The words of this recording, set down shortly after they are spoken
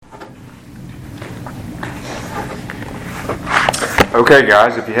Okay,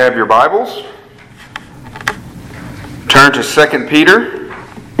 guys, if you have your Bibles, turn to 2 Peter.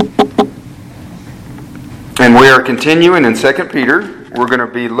 And we are continuing in 2 Peter. We're going to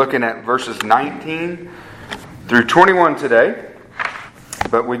be looking at verses 19 through 21 today.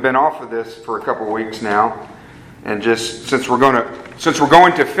 But we've been off of this for a couple of weeks now. And just since we're going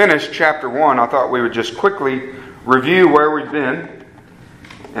to finish chapter 1, I thought we would just quickly review where we've been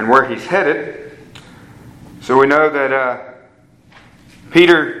and where he's headed. So we know that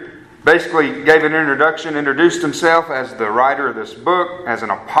Peter basically gave an introduction, introduced himself as the writer of this book, as an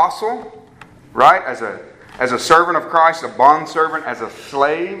apostle, right? As a servant of Christ, a bondservant, as a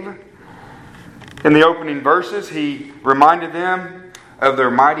slave. In the opening verses, he reminded them of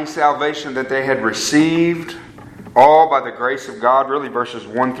their mighty salvation that they had received, all by the grace of God. Really, verses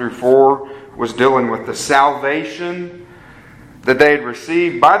 1 through 4 was dealing with the salvation that they had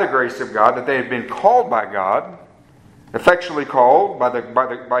received by the grace of God, that they had been called by God, effectually called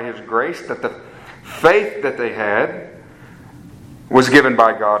by His grace, that the faith that they had was given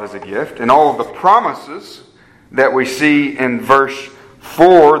by God as a gift, and all of the promises that we see in verse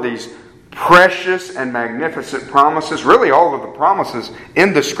 4, these precious and magnificent promises, really all of the promises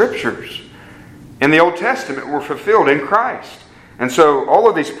in the Scriptures, in the Old Testament, were fulfilled in Christ. And so all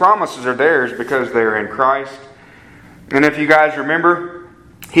of these promises are theirs because they are in Christ. And if you guys remember,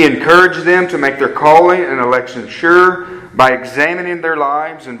 he encouraged them to make their calling and election sure by examining their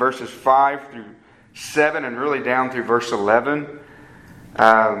lives in verses 5 through 7 and really down through verse 11.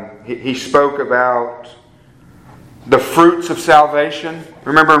 He spoke about the fruits of salvation.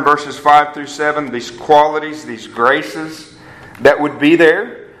 Remember in verses 5 through 7, these qualities, these graces that would be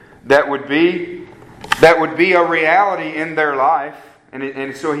there, that would be a reality in their life.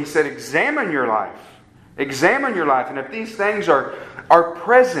 And so he said, examine your life. Examine your life. And if these things are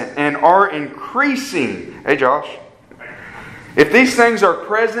present and are increasing. Hey, Josh. If these things are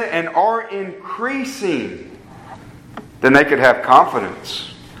present and are increasing, then they could have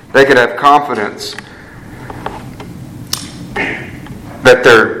confidence. They could have confidence that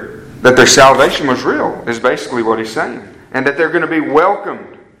their salvation was real, is basically what he's saying. And that they're going to be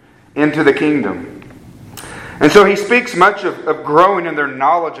welcomed into the kingdom. And so he speaks much of growing in their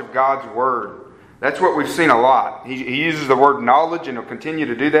knowledge of God's Word. That's what we've seen a lot. He uses the word knowledge, and he'll continue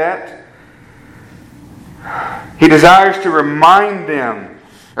to do that. He desires to remind them.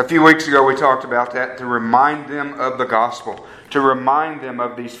 A few weeks ago we talked about that, to remind them of the gospel, to remind them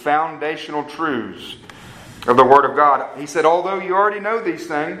of these foundational truths of the Word of God. He said, although you already know these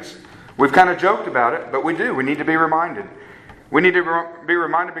things, we've kind of joked about it, but we do. We need to be reminded. We need to be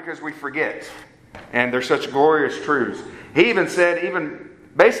reminded because we forget. And they're such glorious truths. He even said,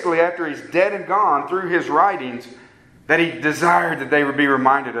 basically after he's dead and gone, through his writings, that he desired that they would be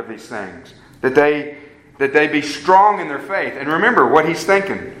reminded of these things. That they be strong in their faith. And remember what he's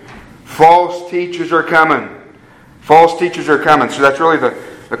thinking. False teachers are coming. False teachers are coming. So that's really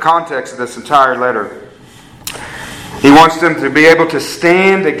the context of this entire letter. He wants them to be able to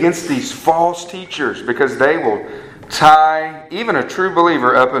stand against these false teachers, because they will tie even a true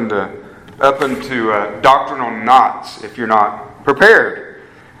believer up into doctrinal knots if you're not prepared.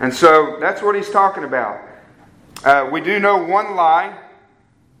 And so that's what he's talking about. We do know one lie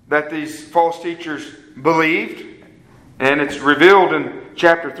that these false teachers believed, and it's revealed in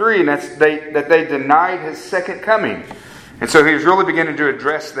chapter 3, and that's that they denied His second coming. And so he was really beginning to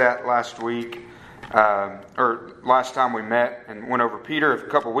address that last week, or last time we met and went over Peter a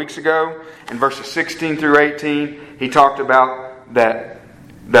couple weeks ago. In verses 16 through 18, he talked about that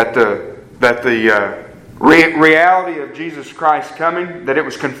the reality of Jesus Christ coming, that it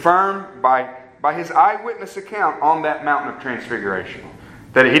was confirmed by his eyewitness account on that mountain of transfiguration.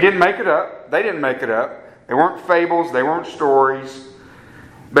 That he didn't make it up. They didn't make it up. They weren't fables. They weren't stories.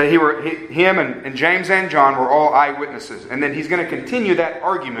 But him and James and John were all eyewitnesses. And then he's going to continue that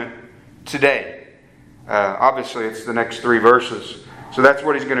argument today. Obviously, it's the next 3 verses. So that's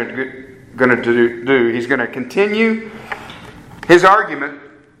what he's going to do. He's going to continue his argument,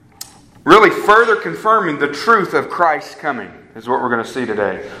 really further confirming the truth of Christ's coming, is what we're going to see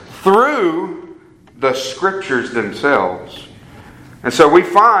today, through the Scriptures themselves. And so we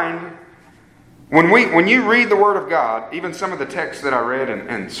find, when you read the Word of God, even some of the texts that I read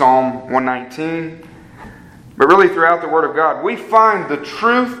in Psalm 119, but really throughout the Word of God, we find the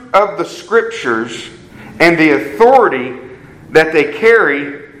truth of the Scriptures and the authority that they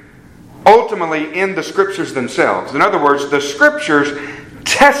carry ultimately in the Scriptures themselves. In other words, the Scriptures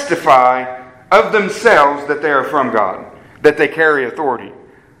testify of themselves that they are from God, that they carry authority.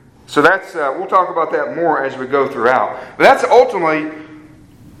 So that's we'll talk about that more as we go throughout. But that's ultimately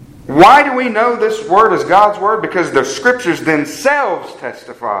Why do we know this word is God's word? Because the scriptures themselves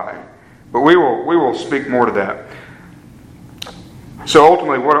testify. But we will speak more to that. So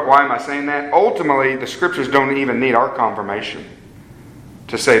ultimately, why am I saying that? Ultimately, the scriptures don't even need our confirmation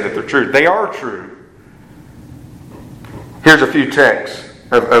to say that they're true. They are true. Here's a few texts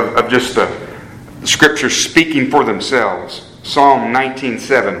of just the scriptures speaking for themselves. Psalm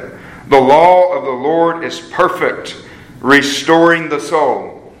 19:7. The law of the Lord is perfect, restoring the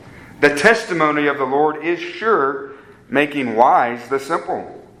soul. The testimony of the Lord is sure, making wise the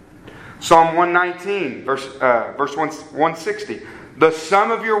simple. Psalm 119, verse 160. The sum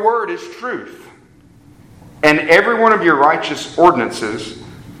of your word is truth, and every one of your righteous ordinances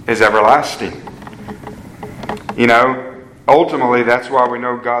is everlasting. You know, ultimately that's why we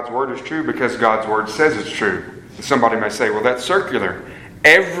know God's word is true, because God's word says it's true. Somebody may say, well, that's circular.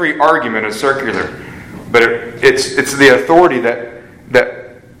 Every argument is circular. But it's the authority that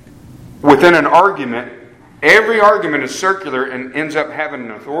within an argument, every argument is circular and ends up having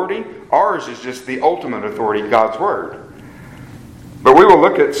an authority. Ours is just the ultimate authority, God's word. But we will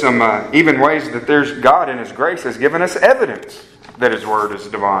look at some even ways that there's God in His grace has given us evidence that His word is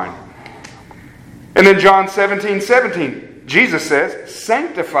divine. And then John 17:17, Jesus says,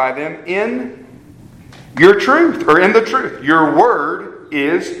 sanctify them in your truth, or in the truth. Your word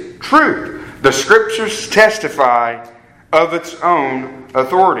is truth. The scriptures testify of its own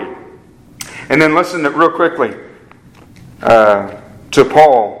authority. And then listen real quickly to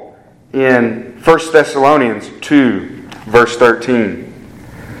Paul in 1 Thessalonians 2, verse 13.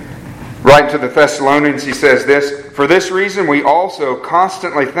 Writing to the Thessalonians, he says this, for this reason we also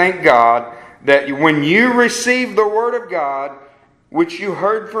constantly thank God that when you received the word of God, which you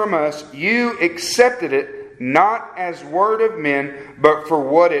heard from us, you accepted it not as word of men, but for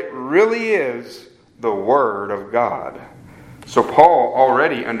what it really is, the word of God. So Paul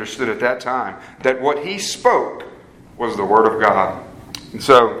already understood at that time that what he spoke was the word of God. And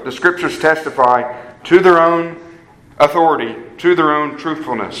so the scriptures testify to their own authority, to their own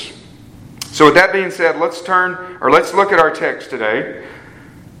truthfulness. So with that being said, let's look at our text today.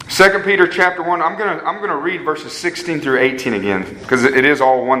 2 Peter chapter 1, I'm going to read verses 16 through 18 again, because it is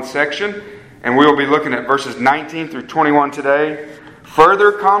all one section, and we will be looking at verses 19 through 21 today.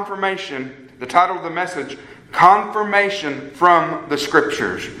 Further confirmation, the title of the message, Confirmation from the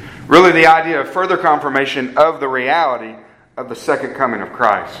Scriptures. Really the idea of further confirmation of the reality of the second coming of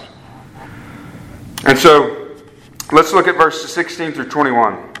Christ. And so, let's look at verses 16 through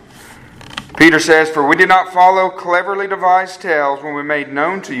 21. Peter says, for we did not follow cleverly devised tales when we made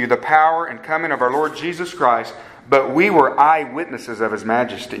known to you the power and coming of our Lord Jesus Christ, but we were eyewitnesses of His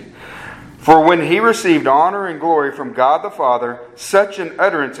majesty. For when He received honor and glory from God the Father, such an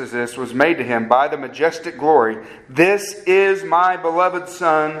utterance as this was made to Him by the majestic glory, this is my beloved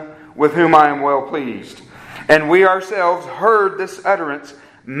Son, with whom I am well pleased. And we ourselves heard this utterance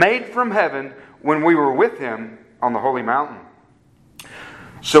made from heaven when we were with Him on the holy mountain.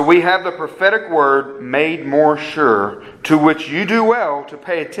 So we have the prophetic word made more sure, to which you do well to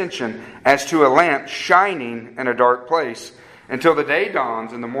pay attention as to a lamp shining in a dark place, until the day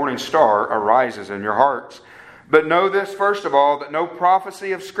dawns and the morning star arises in your hearts. But know this first of all, that no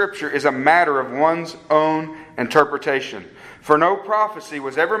prophecy of Scripture is a matter of one's own interpretation. For no prophecy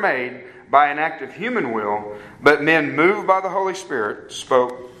was ever made by an act of human will, but men moved by the Holy Spirit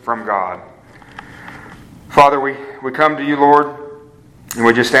spoke from God. Father, we come to you, Lord, and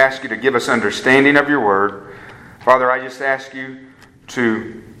we just ask you to give us understanding of your word. Father, I just ask you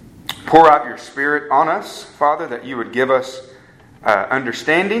to pour out your Spirit on us, Father, that you would give us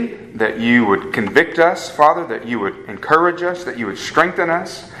understanding, that you would convict us, Father, that you would encourage us, that you would strengthen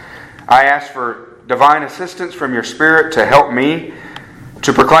us. I ask for divine assistance from your Spirit to help me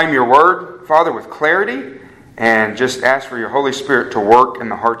to proclaim your word, Father, with clarity, and just ask for your Holy Spirit to work in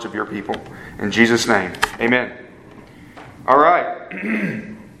the hearts of your people. In Jesus' name, amen. All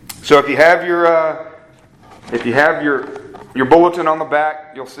right. So if you have your bulletin on the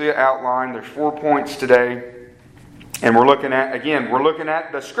back, you'll see it outlined. There's 4 points today. And we're looking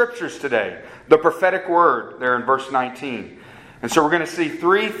at the Scriptures today. The prophetic word there in verse 19. And so we're going to see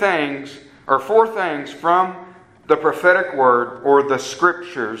 4 things from the prophetic word or the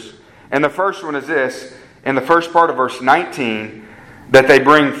Scriptures. And the first one is this, in the first part of verse 19, that they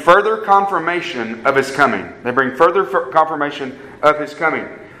bring further confirmation of His coming. They bring further confirmation of His coming.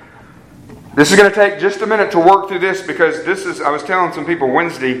 This is going to take just a minute to work through this, because I was telling some people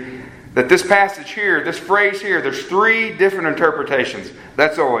Wednesday that this passage here, this phrase here, there's 3 different interpretations.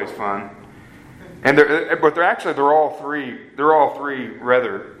 That's always fun. And they're all three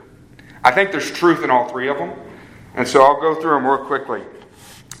rather. I think there's truth in all 3 of them. And so I'll go through them real quickly.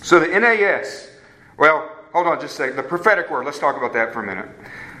 So the NAS, well, hold on just a second. The prophetic word, let's talk about that for a minute.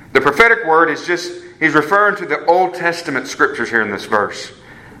 The prophetic word is he's referring to the Old Testament scriptures here in this verse.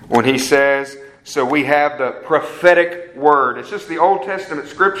 When he says, so we have the prophetic word. It's just the Old Testament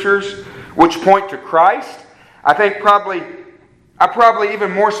scriptures which point to Christ. I probably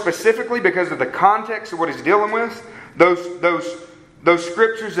even more specifically, because of the context of what he's dealing with, those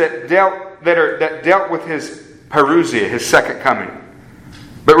scriptures that dealt with his parousia, his second coming.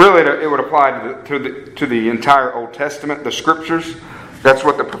 But really, it would apply to the entire Old Testament, the scriptures. That's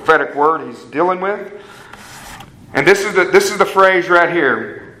what the prophetic word he's dealing with. And this is the phrase right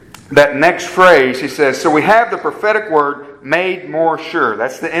here. That next phrase, he says, so we have the prophetic word made more sure.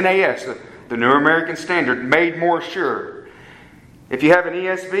 That's the NAS, the New American Standard, made more sure. If you have an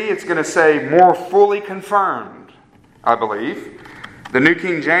ESV, it's going to say more fully confirmed, I believe. The New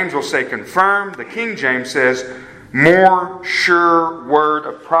King James will say confirmed. The King James says more sure word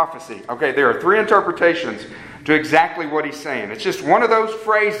of prophecy. Okay, there are three interpretations to exactly what he's saying. It's just one of those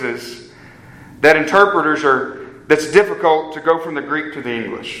phrases that that's difficult to go from the Greek to the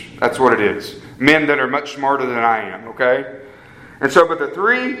English. That's what it is. Men that are much smarter than I am, okay? And so, but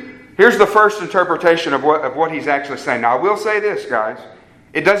here's the first interpretation of what he's actually saying. Now, I will say this, guys.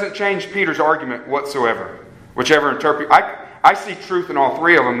 It doesn't change Peter's argument whatsoever. Whichever I see truth in all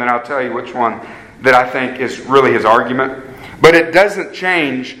three of them, then I'll tell you which one that I think is really his argument. But it doesn't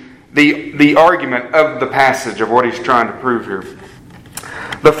change the argument of the passage of what he's trying to prove here.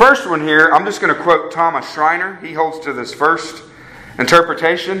 The first one here, I'm just going to quote Thomas Schreiner. He holds to this first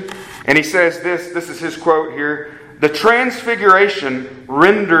interpretation. And he says this is his quote here. The transfiguration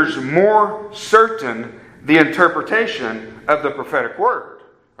renders more certain the interpretation of the prophetic word.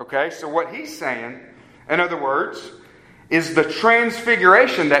 Okay, so what he's saying, in other words, is the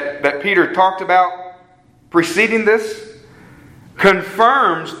transfiguration that Peter talked about preceding this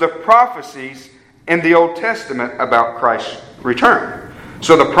confirms the prophecies in the Old Testament about Christ's return.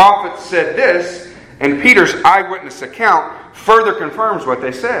 So the prophets said this, and Peter's eyewitness account further confirms what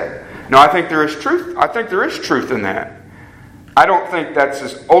they said. Now, I think there is truth. I think there is truth in that. I don't think that's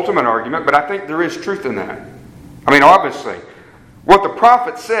his ultimate argument, but I think there is truth in that. I mean, obviously, what the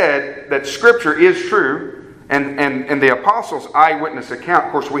prophet said, that Scripture is true, and the apostles' eyewitness account,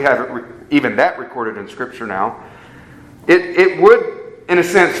 of course, we have even that recorded in Scripture now, it would, in a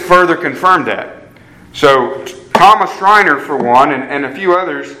sense, further confirm that. So, Thomas Schreiner, for one, and a few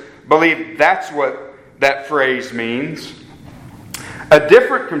others, believe that's what that phrase means. A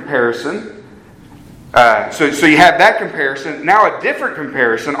different comparison, so you have that comparison. Now a different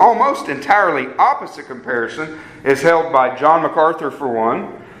comparison, almost entirely opposite comparison, is held by John MacArthur, for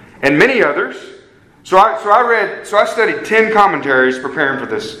one, and many others. So I studied 10 commentaries preparing for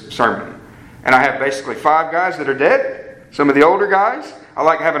this sermon. And I have basically 5 guys that are dead, some of the older guys. I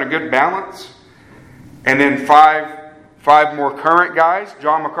like having a good balance. And then five more current guys,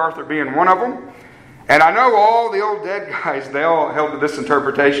 John MacArthur being one of them. And I know all the old dead guys, they all held to this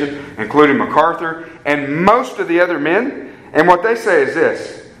interpretation, including MacArthur and most of the other men. And what they say is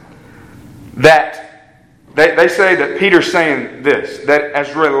this, that they say that Peter's saying this, that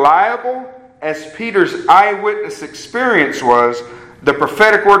as reliable as Peter's eyewitness experience was, the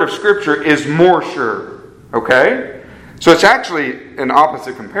prophetic word of Scripture is more sure. Okay? So it's actually an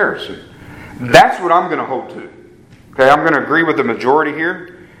opposite comparison. That's what I'm going to hold to. Okay, I'm going to agree with the majority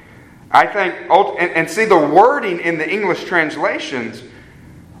here. I think, and see, the wording in the English translations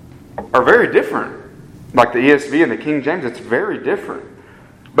are very different. Like the ESV and the King James, it's very different.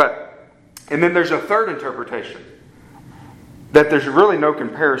 And then there's a third interpretation, that there's really no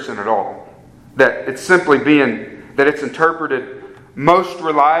comparison at all. That it's simply that it's interpreted most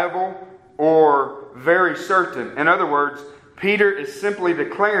reliable or very certain. In other words, Peter is simply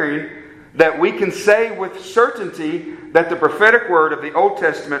declaring that we can say with certainty that the prophetic word of the Old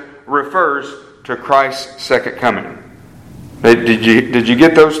Testament refers to Christ's second coming. Did you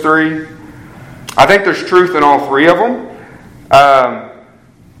get those three? I think there's truth in all three of them.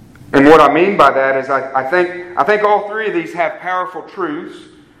 And what I mean by that is I think all three of these have powerful truths.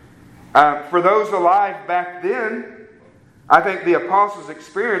 For those alive back then, I think the apostles'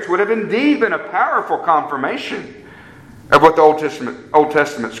 experience would have indeed been a powerful confirmation of what the Old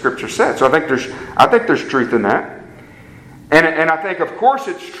Testament Scripture said. So I think there's truth in that, and I think, of course,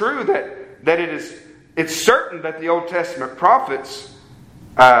 it's true that it's certain that the Old Testament prophets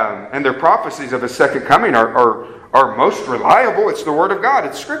and their prophecies of His second coming are most reliable. It's the Word of God.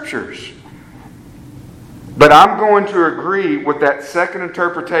 It's Scriptures. But I'm going to agree with that second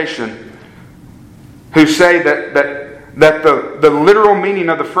interpretation, who say that the literal meaning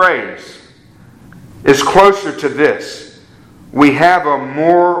of the phrase is closer to this. we have a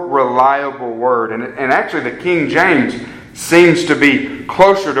more reliable word. And actually the King James seems to be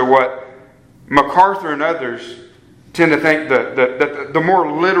closer to what MacArthur and others tend to think the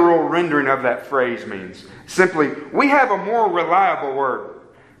more literal rendering of that phrase means. Simply, we have a more reliable word,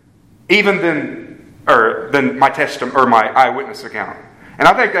 even than my testimony or my eyewitness account. And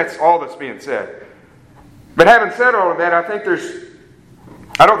I think that's all that's being said. But having said all of that,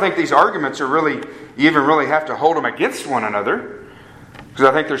 I don't think these arguments are really, you even really have to hold them against one another, because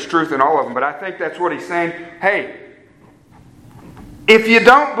I think there's truth in all of them. But I think that's what he's saying. Hey, if you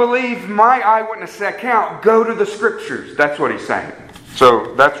don't believe my eyewitness account, go to the Scriptures. That's what he's saying.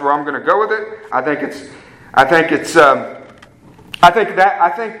 So that's where I'm going to go with it. I think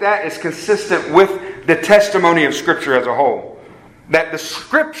that is consistent with the testimony of Scripture as a whole. That the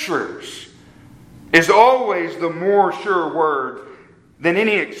Scriptures is always the more sure word than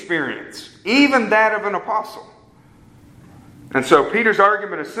any experience, even that of an apostle. And so Peter's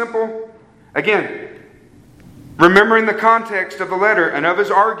argument is simple. Again, remembering the context of the letter and of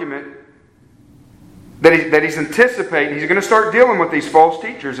his argument, that he's anticipating, he's going to start dealing with these false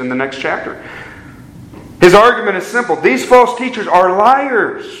teachers in the next chapter. His argument is simple. These false teachers are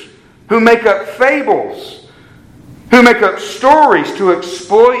liars who make up fables, who make up stories to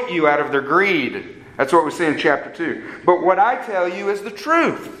exploit you out of their greed. That's what we see in chapter 2. But what I tell you is the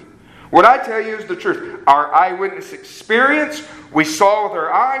truth. What I tell you is the truth. Our eyewitness experience, we saw with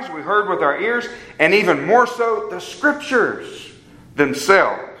our eyes, we heard with our ears, and even more so, the Scriptures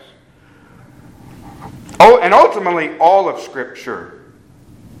themselves. Oh, and ultimately, all of Scripture.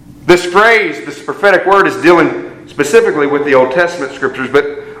 This phrase, this prophetic word, is dealing specifically with the Old Testament Scriptures, but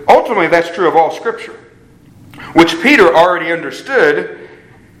ultimately that's true of all Scripture, which Peter already understood.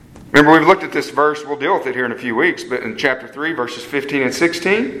 Remember, we've looked at this verse. We'll deal with it here in a few weeks. But in chapter 3, verses 15 and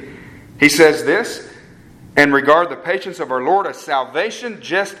 16, he says this, "And regard the patience of our Lord as salvation,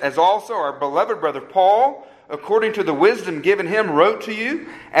 just as also our beloved brother Paul, according to the wisdom given him, wrote to you,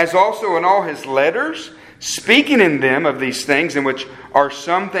 as also in all his letters, speaking in them of these things, in which are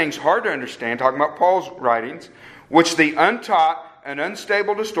some things hard to understand," talking about Paul's writings, "which the untaught and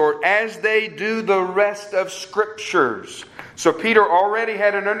unstable distort, as they do the rest of Scriptures." So Peter already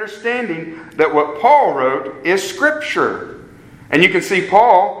had an understanding that what Paul wrote is Scripture. And you can see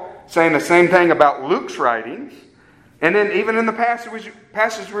Paul saying the same thing about Luke's writings. And then even in the passage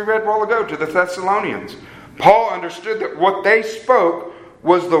we read a while ago to the Thessalonians, Paul understood that what they spoke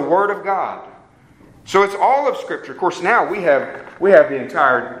was the Word of God. So it's all of Scripture. Of course, now we have the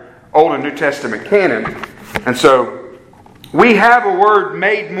entire Old and New Testament canon. And so we have a word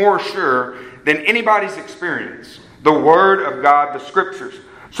made more sure than anybody's experience. The Word of God, the Scriptures.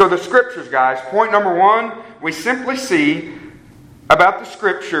 So the Scriptures, guys, point number one, we simply see about the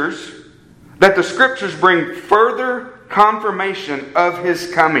Scriptures that the Scriptures bring further confirmation of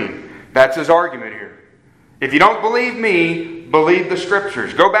His coming. That's his argument here. If you don't believe me, believe the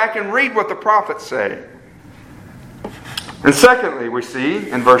Scriptures. Go back and read what the prophets say. And secondly, we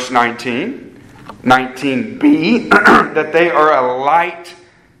see in verse 19b, that they are a light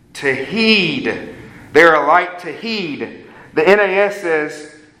to heed. They are a light to heed. The NAS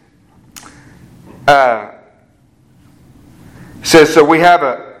says, so we have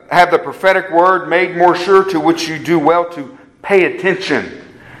the prophetic word made more sure, to which you do well to pay attention.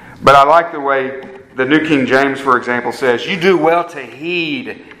 But I like the way the New King James, for example, says, you do well to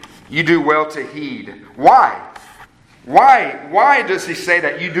heed. You do well to heed. Why? Why does he say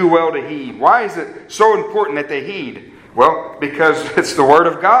that you do well to heed? Why is it so important that they heed? Well, because it's the Word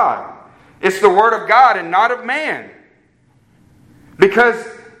of God. It's the Word of God and not of man. Because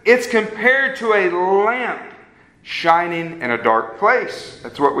it's compared to a lamp shining in a dark place.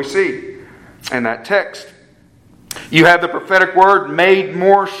 That's what we see in that text. You have the prophetic word made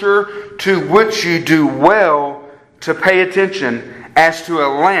more sure, to which you do well to pay attention, as to a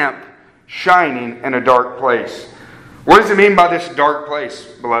lamp shining in a dark place. What does he mean by this dark place,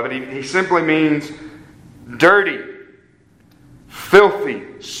 beloved? He simply means dirty,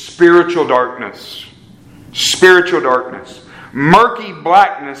 filthy, spiritual darkness. Spiritual darkness. Murky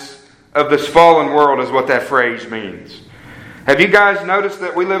blackness of this fallen world is what that phrase means. Have you guys noticed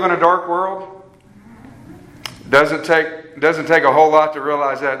that we live in a dark world? Doesn't take a whole lot to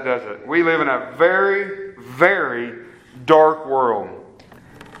realize that, does it? We live in a very, very dark world.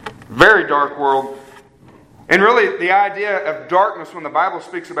 Very dark world. And really, the idea of darkness, when the Bible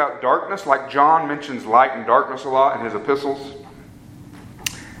speaks about darkness, like John mentions light and darkness a lot in his epistles,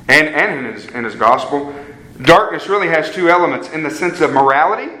 and in his gospel, darkness really has two elements in the sense of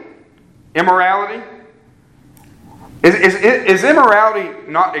morality, immorality. Is immorality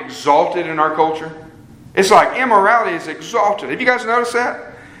not exalted in our culture? It's like immorality is exalted. Have you guys noticed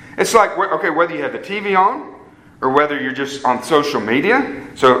that? It's like, okay, whether you have the TV on or whether you're just on social media,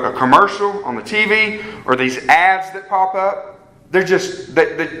 so a commercial on the TV or these ads that pop up, they're just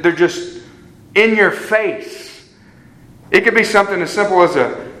in your face. It could be something as simple as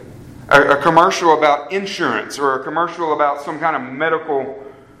a commercial about insurance or a commercial about some kind of medical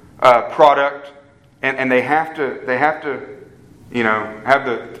product, and they have to have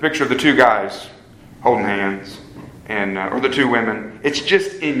the picture of the two guys holding hands, and or the two women. It's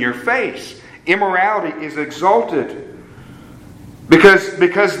just in your face. Immorality is exalted because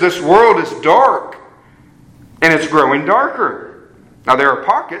this world is dark and it's growing darker. Now there are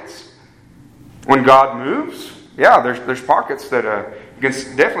pockets when God moves. Yeah, there's pockets that you can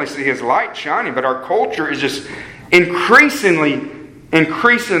definitely see His light shining, but our culture is just increasingly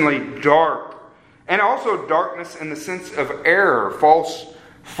dark, and also darkness in the sense of error, false,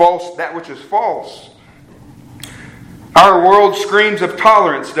 that which is false. Our world screams of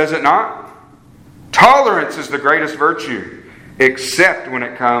tolerance, does it not? Tolerance is the greatest virtue, except when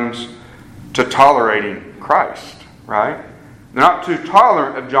it comes to tolerating Christ, right? They're not too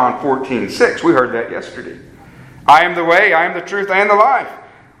tolerant of John 14:6. We heard that yesterday. I am the way, I am the truth, and the life.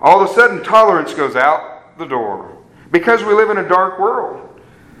 All of a sudden, tolerance goes out the door because we live in a dark world.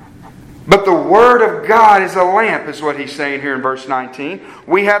 But the Word of God is a lamp, is what he's saying here in verse 19.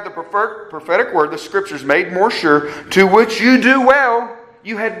 We have the prophetic word, the Scriptures made more sure, to which you do well.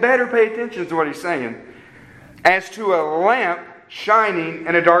 You had better pay attention to what he's saying. As to a lamp shining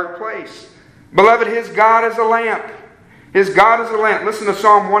in a dark place. Beloved, His God is a lamp. His God is a lamp. Listen to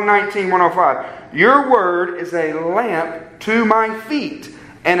Psalm 119, 105. Your word is a lamp to my feet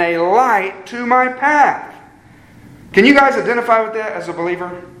and a light to my path. Can you guys identify with that as a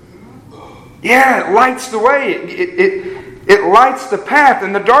believer? Yeah, it lights the way. It lights the path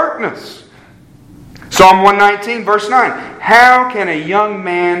in the darkness. Psalm 119, verse 9. How can a young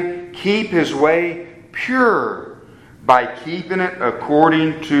man keep his way pure? By keeping it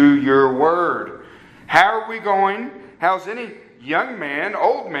according to your word. How are we going? How's any young man,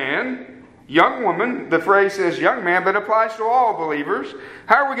 old man, young woman, the phrase says young man, but applies to all believers.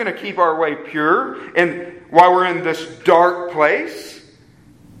 How are we going to keep our way pure and while we're in this dark place?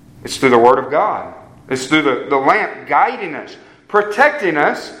 It's through the Word of God. It's through the lamp guiding us, protecting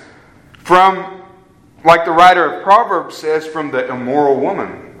us from, like the writer of Proverbs says, from the immoral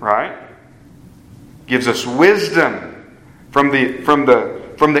woman, right? Gives us wisdom from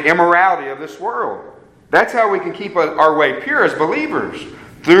the immorality of this world. That's how we can keep our way pure as believers.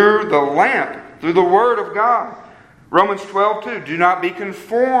 Through the lamp, through the Word of God. Romans 12:2. Do not be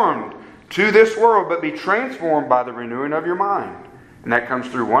conformed to this world, but be transformed by the renewing of your mind. And that comes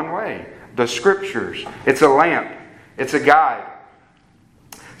through one way. The Scriptures. It's a lamp. It's a guide.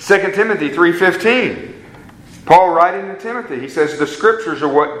 2 Timothy 3:15. Paul writing to Timothy, he says, the Scriptures are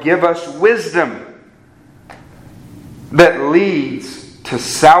what give us wisdom that leads to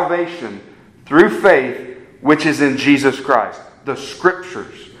salvation through faith, which is in Jesus Christ. The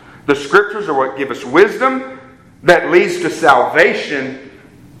Scriptures. The Scriptures are what give us wisdom that leads to salvation,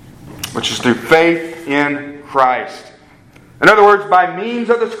 which is through faith in Christ. In other words, by means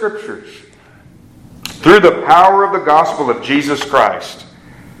of the Scriptures, through the power of the gospel of Jesus Christ,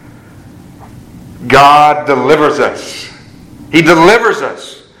 God delivers us. He delivers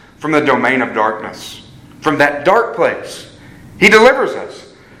us from the domain of darkness, from that dark place. He delivers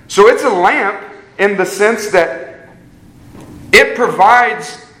us. So it's a lamp in the sense that it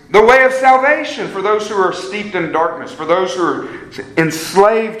provides the way of salvation for those who are steeped in darkness, for those who are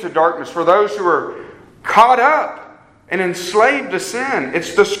enslaved to darkness, for those who are caught up and enslaved to sin.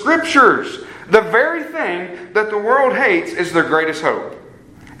 It's the Scriptures. The very thing that the world hates is their greatest hope.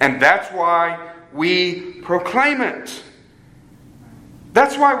 And that's why we proclaim it.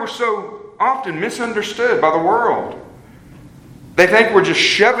 That's why we're so often misunderstood by the world. They think we're just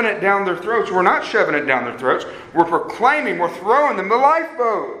shoving it down their throats. We're not shoving it down their throats. We're proclaiming, we're throwing them the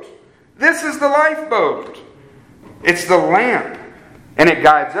lifeboat. This is the lifeboat. It's the lamp. And it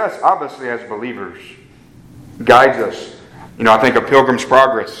guides us, obviously, as believers. Guides us. I think of Pilgrim's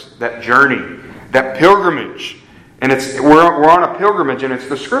Progress, that journey, that pilgrimage. And we're on a pilgrimage, and it's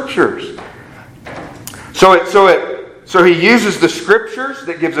the Scriptures. So he uses the Scriptures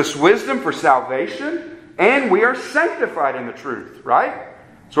that gives us wisdom for salvation, and we are sanctified in the truth, right?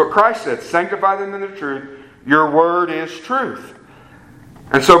 That's what Christ said. Sanctify them in the truth. Your word is truth.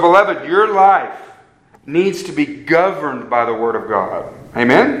 And so, beloved, your life needs to be governed by the Word of God.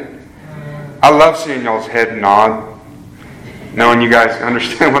 Amen? I love seeing y'all's head nod, knowing you guys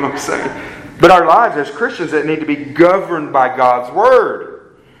understand what I'm saying. But our lives as Christians that need to be governed by God's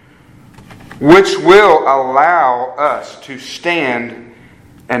Word. which will allow us to stand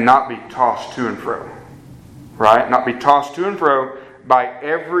and not be tossed to and fro. Right? Not be tossed to and fro by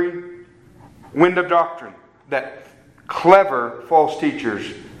every wind of doctrine that clever false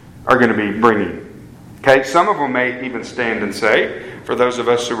teachers are going to be bringing. Okay, some of them may even stand and say, for those of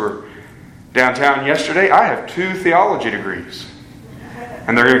us who were downtown yesterday, I have 2 theology degrees.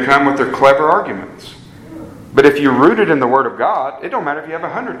 And they're going to come with their clever arguments. But if you're rooted in the Word of God, it don't matter if you have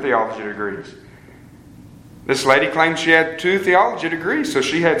 100 theology degrees. This lady claimed she had 2 theology degrees, so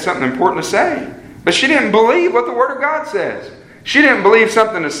she had something important to say. But she didn't believe what the Word of God says. She didn't believe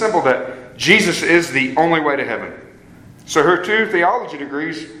something as simple that Jesus is the only way to heaven. So her 2 theology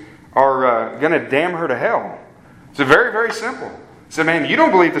degrees are going to damn her to hell. It's very, very simple. So, man, you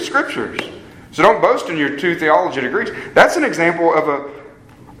don't believe the Scriptures. So don't boast in your 2 theology degrees. That's an example of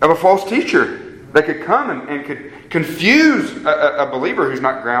a false teacher that could come and could confuse a believer who's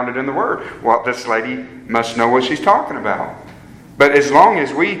not grounded in the Word. Well, this lady must know what she's talking about. But as long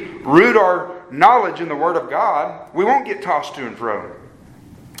as we root our knowledge in the Word of God, we won't get tossed to and fro.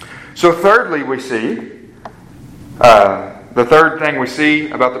 So thirdly, we see, the third thing we see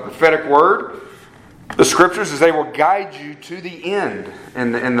about the prophetic word, the Scriptures, is they will guide you to the end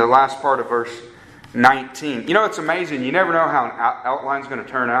in the last part of verse 19. You know, it's amazing. You never know how an outline's going to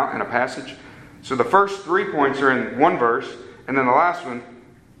turn out in a passage. So the first 3 points are in one verse, and then the last one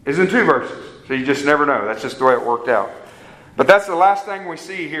is in 2 verses. So you just never know. That's just the way it worked out. But that's the last thing we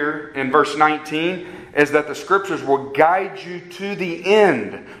see here in verse 19, is that the Scriptures will guide you to the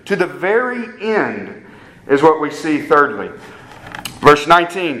end. To the very end is what we see thirdly. Verse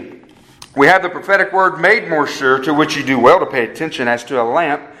 19, we have the prophetic word made more sure, to which you do well to pay attention as to a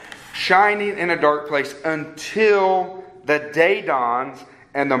lamp shining in a dark place until the day dawns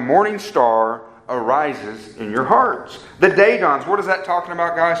and the morning star arises in your hearts. The day dawns. What is that talking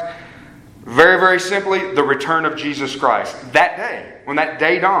about, guys? Very, very simply, the return of Jesus Christ. That day, when that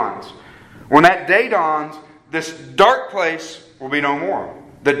day dawns. When that day dawns, this dark place will be no more.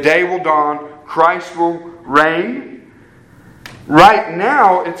 The day will dawn. Christ will reign. Right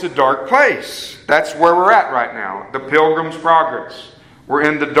now, it's a dark place. That's where we're at right now. The Pilgrim's Progress. We're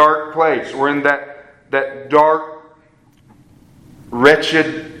in the dark place. We're in that dark,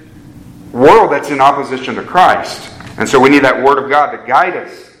 wretched world that's in opposition to Christ. And so we need that Word of God to guide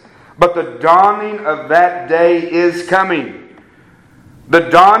us. But the dawning of that day is coming. The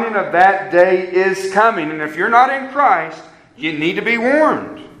dawning of that day is coming. And if you're not in Christ, you need to be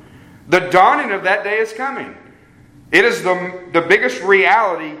warned. The dawning of that day is coming. It is the biggest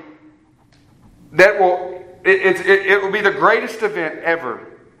reality that it will be the greatest event ever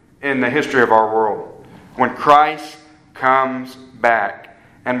in the history of our world. When Christ comes back.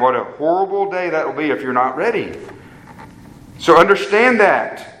 And what a horrible day that will be if you're not ready. So understand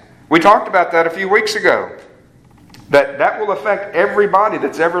that. We talked about that a few weeks ago. That will affect everybody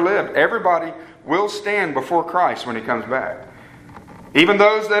that's ever lived. Everybody will stand before Christ when He comes back. Even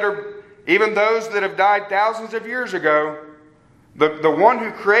those that have died thousands of years ago, the one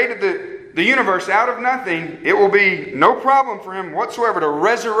who created the universe out of nothing, it will be no problem for Him whatsoever to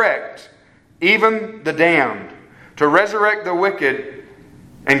resurrect even the damned, to resurrect the wicked,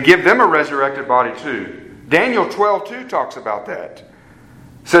 and give them a resurrected body too. Daniel 12:2 talks about that.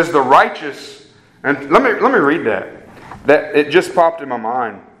 It says the righteous, and let me read that. That it just popped in my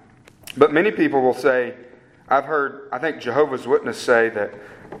mind. But many people will say, I think Jehovah's Witnesses say that,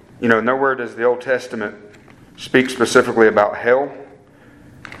 nowhere does the Old Testament speak specifically about hell.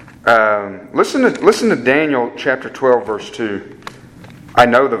 Listen to Daniel chapter 12, verse 2. I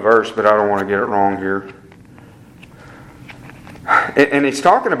know the verse, but I don't want to get it wrong here. And he's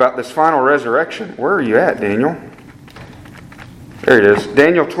talking about this final resurrection. Where are you at, Daniel? There it is.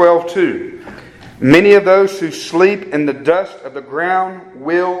 Daniel 12:2. Many of those who sleep in the dust of the ground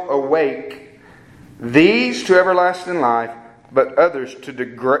will awake. These to everlasting life, but others to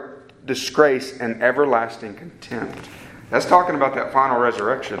disgrace and everlasting contempt. That's talking about that final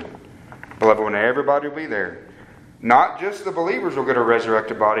resurrection. Beloved, when everybody will be there. Not just the believers will get a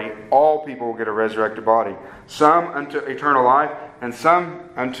resurrected body. All people will get a resurrected body. Some unto eternal life, and some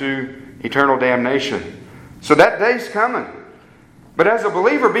unto eternal damnation. So that day's coming. But as a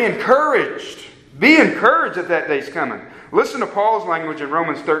believer, be encouraged. Be encouraged that that day's coming. Listen to Paul's language in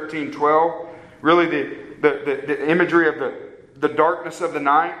Romans 13:12. Really the imagery of the darkness of the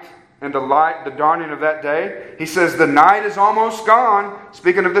night and the light, the dawning of that day. He says, the night is almost gone.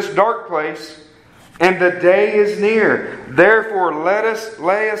 Speaking of this dark place. And the day is near. Therefore, let us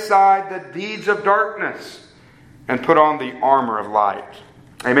lay aside the deeds of darkness and put on the armor of light.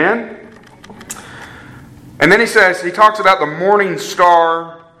 Amen? And then he talks about the morning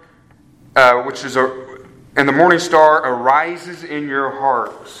star and the morning star arises in your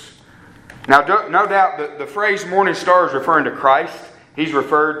hearts. Now, no doubt that the phrase morning star is referring to Christ. He's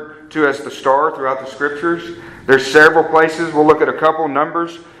referred to as the star throughout the Scriptures. There's several places. We'll look at a couple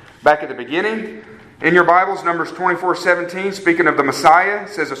Numbers back at the beginning. In your Bibles, Numbers 24:17, speaking of the Messiah,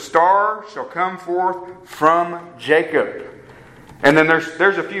 says, "A star shall come forth from Jacob." And then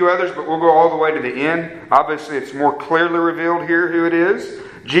there's a few others, but we'll go all the way to the end. Obviously, it's more clearly revealed here who it is.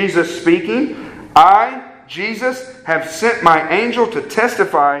 Jesus speaking, "I, Jesus, have sent my angel to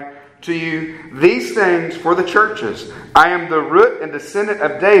testify to you these things for the churches. I am the root and descendant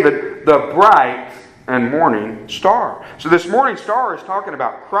of David, the bright and morning star." So this morning star is talking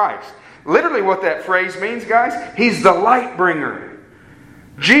about Christ. Literally what that phrase means, guys, He's the light bringer.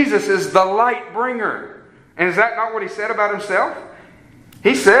 Jesus is the light bringer. And is that not what He said about Himself?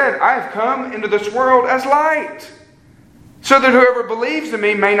 He said, "I have come into this world as light, so that whoever believes in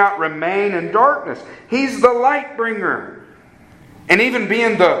me may not remain in darkness." He's the light bringer. And even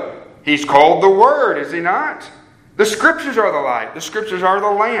He's called the Word, is He not? The Scriptures are the light. The Scriptures are the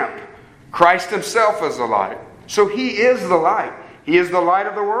lamp. Christ Himself is the light. So He is the light. He is the light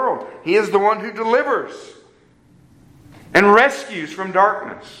of the world. He is the one who delivers and rescues from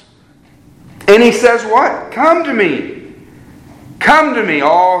darkness. And He says what? "Come to me. Come to me,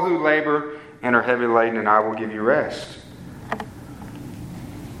 all who labor and are heavy laden, and I will give you rest."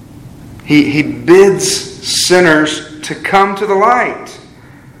 He bids sinners to come to the light.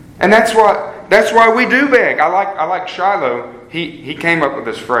 And that's why we do beg. I like Shiloh. He came up with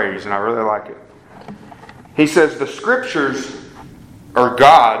this phrase, and I really like it. He says the Scriptures, or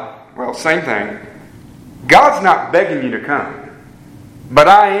God, well, same thing. God's not begging you to come, but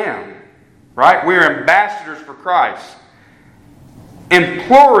I am. Right? We're ambassadors for Christ,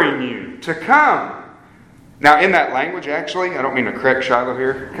 imploring you to come. Now, in that language, actually, I don't mean to correct Shiloh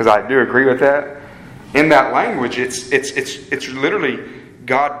here, because I do agree with that. In that language, it's literally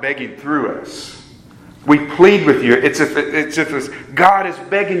God begging through us. We plead with you. It's if God is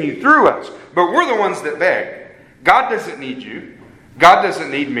begging you through us. But we're the ones that beg. God doesn't need you. God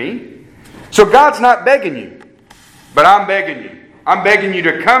doesn't need me. So God's not begging you. But I'm begging you. I'm begging you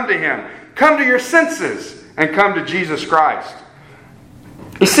to come to Him. Come to your senses and come to Jesus Christ.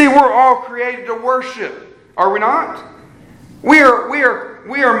 You see, we're all created to worship. Are we not? We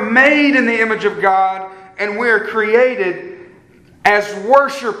are made in the image of God, and we are created as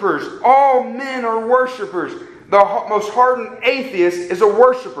worshipers. All men are worshipers. The most hardened atheist is a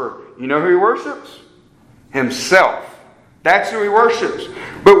worshiper. You know who he worships? Himself. That's who he worships.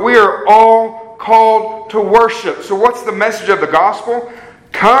 But we are all called to worship. So what's the message of the gospel?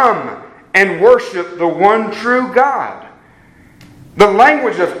 Come and worship the one true God. The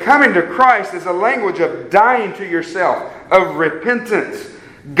language of coming to Christ is a language of dying to yourself, of repentance.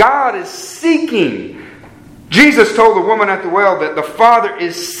 God is seeking. Jesus told the woman at the well that the Father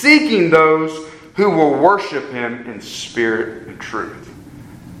is seeking those who will worship Him in spirit and truth.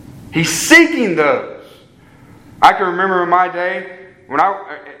 He's seeking those. I can remember in my day,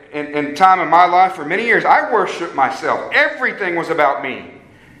 in time in my life for many years, I worshiped myself. Everything was about me.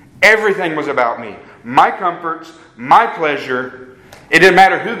 Everything was about me. My comforts, my pleasure. It didn't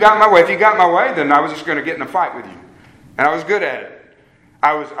matter who got my way. If you got my way, then I was just going to get in a fight with you. And I was good at it.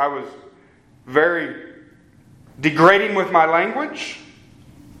 I was very degrading with my language.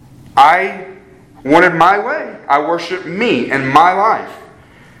 I wanted my way. I worshiped me and my life.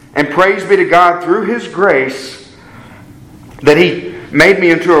 And praise be to God through His grace that He made me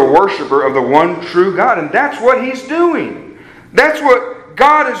into a worshiper of the one true God. And that's what He's doing. That's what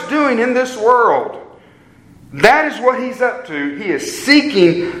God is doing in this world. That is what He's up to. He is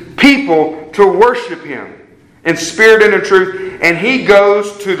seeking people to worship Him in spirit and in truth. And He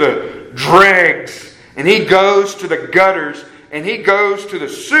goes to the dregs, and He goes to the gutters, and He goes to the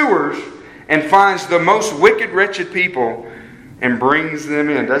sewers and finds the most wicked, wretched people and brings them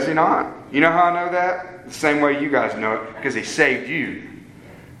in. Does He not? You know how I know that? The same way you guys know it. Because He saved you.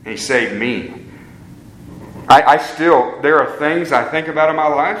 And He saved me. There are things I think about in my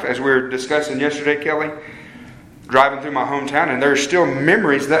life, as we were discussing yesterday, Kelly, driving through my hometown, and there are still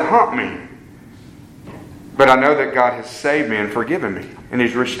memories that haunt me. But I know that God has saved me and forgiven me, and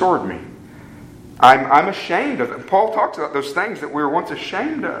He's restored me. I'm ashamed of it. Paul talks about those things that we were once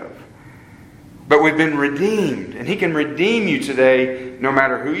ashamed of. But we've been redeemed, and He can redeem you today no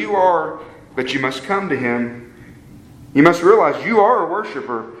matter who you are, but you must come to Him. You must realize you are a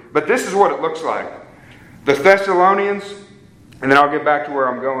worshiper, but this is what it looks like. The Thessalonians, and then I'll get back to where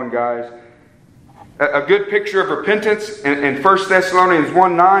I'm going, guys. A good picture of repentance in 1 Thessalonians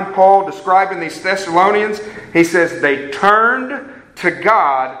 1:9, Paul describing these Thessalonians, he says they turned to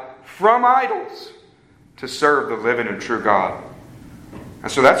God from idols to serve the living and true God.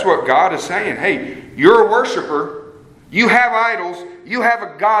 And so that's what God is saying. Hey, you're a worshiper. You have idols. You have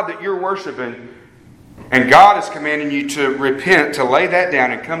a God that you're worshiping. And God is commanding you to repent, to lay that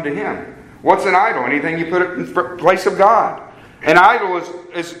down and come to Him. What's an idol? Anything you put it in place of God. An idol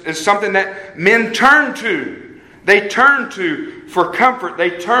is something that men turn to. They turn to for comfort.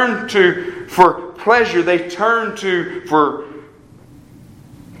 They turn to for pleasure. They turn to for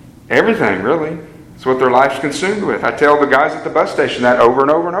everything, really. It's what their life's consumed with. I tell the guys at the bus station that over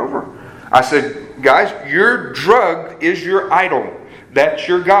and over and over. I said, guys, your drug is your idol. That's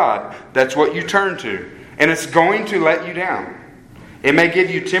your God. That's what you turn to. And it's going to let you down. It may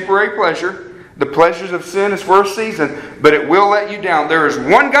give you temporary pleasure. The pleasures of sin is for a season, but it will let you down. There is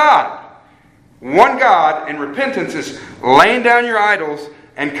one God. One God, and repentance is laying down your idols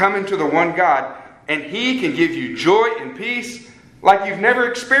and coming to the one God. And He can give you joy and peace like you've never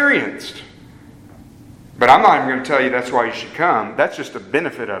experienced. But I'm not even going to tell you that's why you should come. That's just a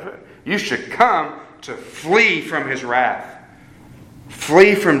benefit of it. You should come to flee from His wrath.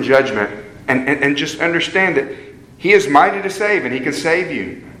 Flee from judgment. And just understand that He is mighty to save, and He can save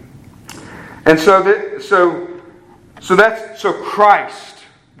you. And so Christ,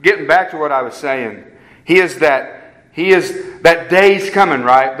 getting back to what I was saying, He is that day's coming,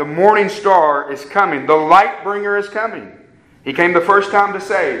 right? The morning star is coming. The light bringer is coming. He came the first time to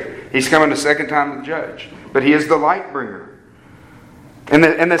save. He's coming the second time to judge. But He is the light bringer.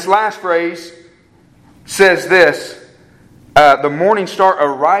 And this last phrase says this, the morning star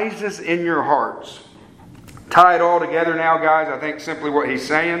arises in your hearts. Tie it all together now, guys. I think simply what he's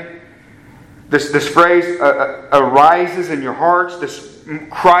saying. This phrase, arises in your hearts. This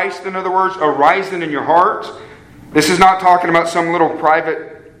Christ, in other words, arising in your hearts. This is not talking about some little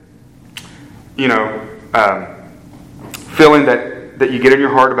private, feeling that you get in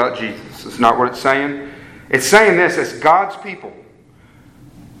your heart about Jesus. It's not what it's saying. It's saying this, as God's people.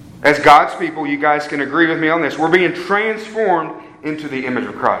 As God's people, you guys can agree with me on this. We're being transformed into the image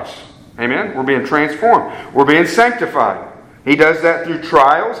of Christ. Amen? We're being transformed. We're being sanctified. He does that through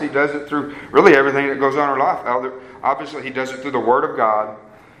trials. He does it through really everything that goes on in our life. Obviously, He does it through the Word of God.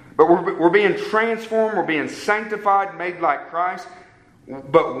 But we're being transformed. We're being sanctified, made like Christ.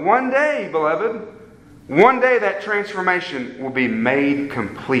 But one day, beloved, one day that transformation will be made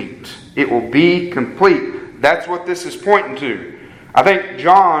complete. It will be complete. That's what this is pointing to. I think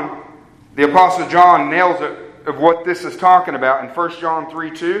John, the Apostle John, nails it of what this is talking about in 1 John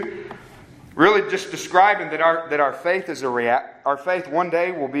 3:2. Really just describing that our faith is our faith one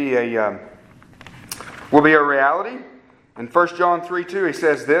day will be a reality. In 1 John 3:2 he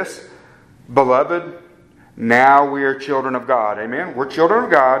says this, Beloved, now we are children of God. Amen? We're children of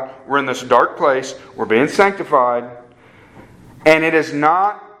God. We're in this dark place. We're being sanctified. And it has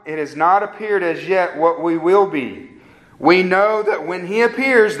not appeared as yet what we will be. We know that when He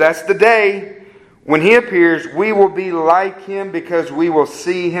appears, that's the day. When He appears, we will be like Him because we will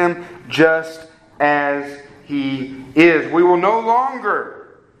see Him just as He is. We will no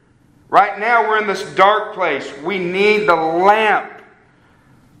longer. Right now we're in this dark place. We need the lamp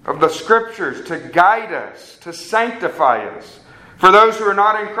of the Scriptures to guide us, to sanctify us. For those who are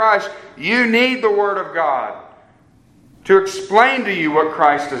not in Christ, you need the Word of God to explain to you what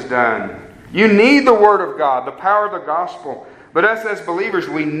Christ has done. You need the Word of God, the power of the gospel. But us as believers,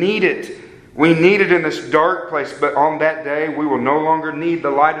 we need it. We need it in this dark place. But on that day, we will no longer need the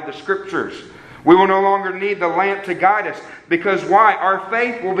light of the Scriptures. We will no longer need the lamp to guide us. Because why? Our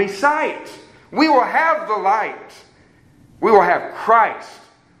faith will be sight. We will have the light. We will have Christ.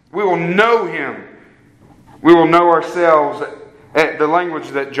 We will know Him. We will know ourselves. The language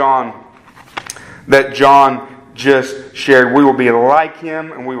that John just shared. We will be like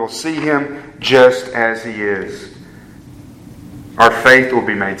Him and we will see Him just as He is. Our faith will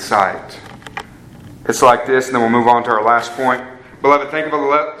be made sight. It's like this, and then we'll move on to our last point. Beloved, think of a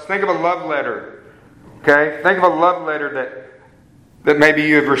love letter. Okay? Think of a love letter that maybe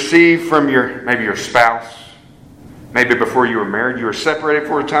you have received from your spouse. Maybe before you were married, you were separated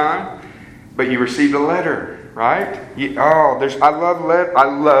for a time, but you received a letter, right? I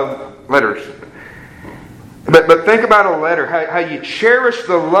love letters. But think about a letter, how you cherish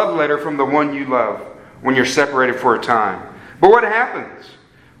the love letter from the one you love when you're separated for a time. But what happens?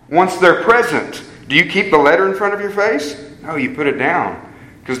 Once they're present, do you keep the letter in front of your face? No, you put it down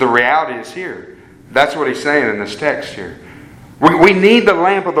because the reality is here. That's what he's saying in this text here. We need the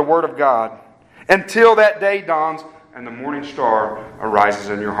lamp of the Word of God until that day dawns and the morning star arises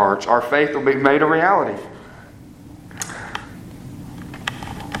in your hearts. Our faith will be made a reality.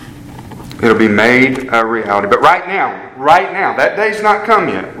 It'll be made a reality. But right now, that day's not come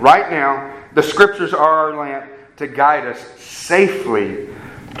yet. Right now, the Scriptures are our lamp to guide us safely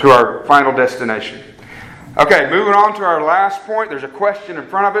to our final destination. Okay, moving on to our last point. There's a question in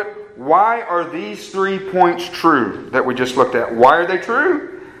front of it. Why are these 3 points true that we just looked at? Why are they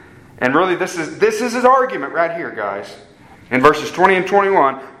true? And really, this is his argument right here, guys. In verses 20 and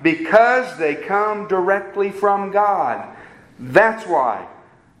 21. Because they come directly from God. That's why.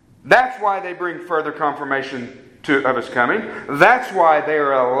 That's why they bring further confirmation of His coming. That's why they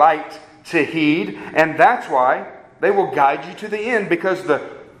are a light to heed. And that's why they will guide you to the end. Because the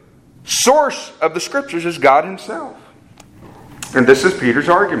source of the Scriptures is God Himself. And this is Peter's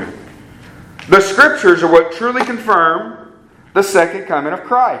argument. The Scriptures are what truly confirm the second coming of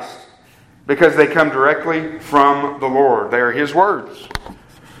Christ. Because they come directly from the Lord. They are His words.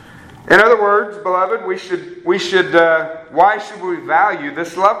 In other words, beloved, why should we value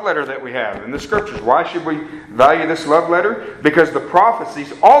this love letter that we have in the Scriptures? Why should we value this love letter? Because the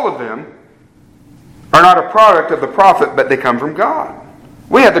prophecies, all of them, are not a product of the prophet, but they come from God.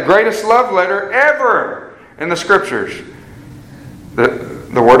 We have the greatest love letter ever in the Scriptures.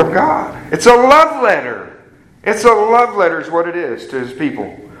 The Word of God. It's a love letter. It's a love letter is what it is to His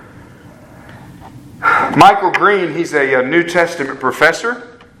people. Michael Green, he's a New Testament professor.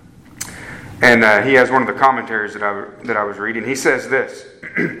 And he has one of the commentaries that I was reading. He says this.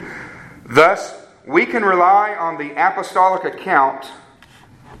 Thus, we can rely on the apostolic account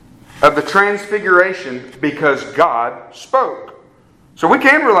of the transfiguration because God spoke. So we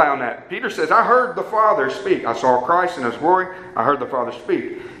can rely on that. Peter says, I heard the Father speak. I saw Christ in His glory. I heard the Father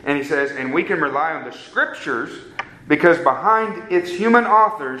speak. And he says, and we can rely on the Scriptures because behind its human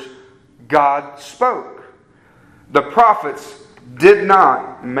authors, God spoke. The prophets did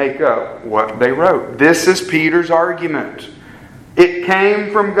not make up what they wrote. This is Peter's argument. It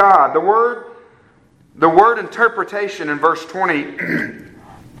came from God. The word interpretation in verse 20,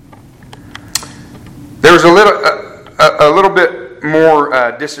 there's a little bit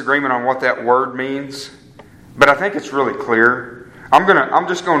more disagreement on what that word means, but I think it's really clear. I'm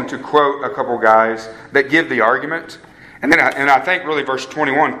just going to quote a couple guys that give the argument, and I think really verse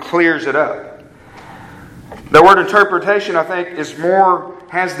 21 clears it up. The word interpretation, I think,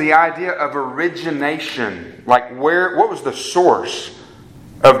 has the idea of origination. Like what was the source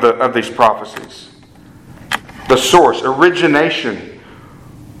of these prophecies? The source, origination,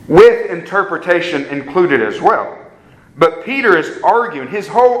 with interpretation included as well. But Peter is arguing, his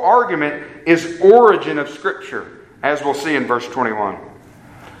whole argument is origin of Scripture, as we'll see in verse 21.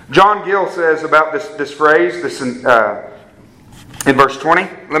 John Gill says about this phrase, in verse 20,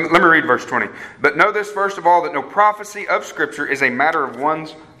 let me read verse 20. But know this first of all, that no prophecy of Scripture is a matter of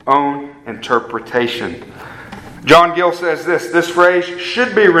one's own interpretation. John Gill says this phrase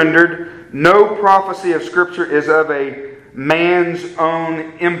should be rendered, no prophecy of Scripture is of a man's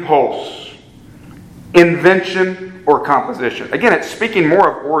own impulse, invention, or composition. Again, it's speaking more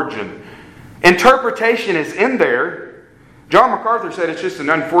of origin. Interpretation is in there. John MacArthur said it's just an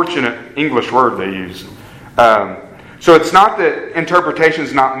unfortunate English word they use. So it's not that interpretation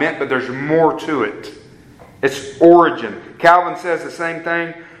is not meant, but there's more to it. It's origin. Calvin says the same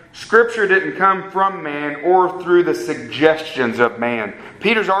thing. Scripture didn't come from man or through the suggestions of man.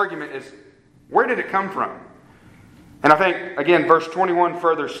 Peter's argument is, where did it come from? And I think, again, verse 21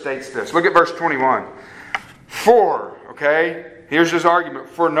 further states this. Look at verse 21. Here's his argument.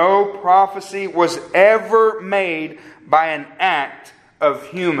 For no prophecy was ever made by an act of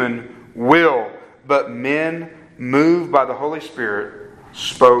human will, but men moved by the Holy Spirit,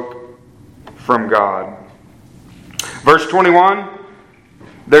 spoke from God. Verse 21,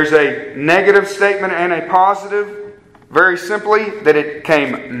 there's a negative statement and a positive. Very simply, that it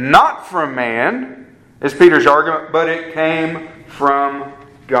came not from man, is Peter's argument, but it came from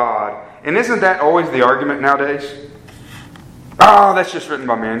God. And isn't that always the argument nowadays? Oh, that's just written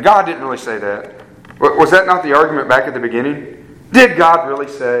by man. God didn't really say that. Was that not the argument back at the beginning? Did God really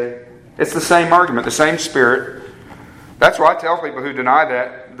say? It's the same argument, the same spirit. That's why I tell people who deny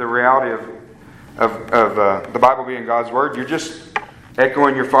that, the reality of the Bible being God's Word, you're just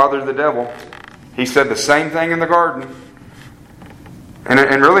echoing your father, the devil. He said the same thing in the garden.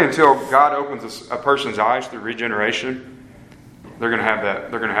 And really, until God opens a person's eyes through regeneration, they're going to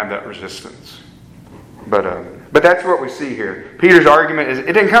have that resistance. But that's what we see here. Peter's argument is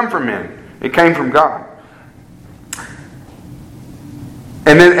it didn't come from men; it came from God.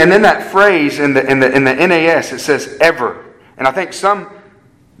 And then that phrase in the NAS, it says ever. And I think some,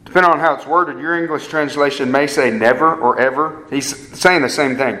 depending on how it's worded, your English translation may say never or ever. He's saying the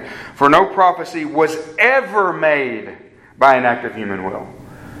same thing. For no prophecy was ever made by an act of human will.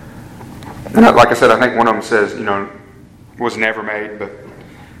 And like I said, I think one of them says, was never made.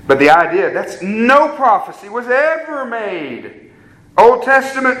 But the idea, that's no prophecy was ever made. Old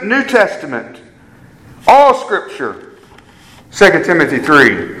Testament, New Testament. All Scripture. 2 Timothy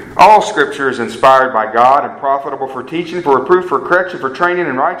 3. All Scripture is inspired by God and profitable for teaching, for reproof, for correction, for training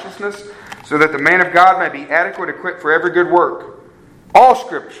in righteousness, so that the man of God may be adequate, equipped for every good work. All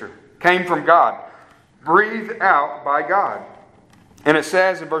Scripture came from God, breathed out by God. And it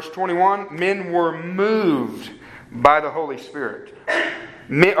says in verse 21, men were moved by the Holy Spirit.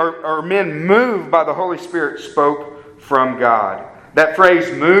 Men moved by the Holy Spirit spoke from God. That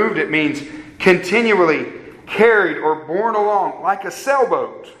phrase moved, it means continually carried or borne along like a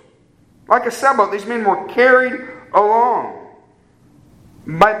sailboat. Like a sailboat. These men were carried along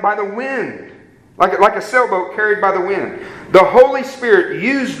by the wind. Like a sailboat carried by the wind. The Holy Spirit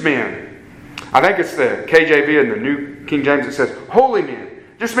used men. I think it's the KJV and the New King James that says holy men.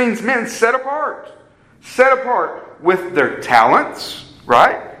 It just means men set apart. Set apart with their talents,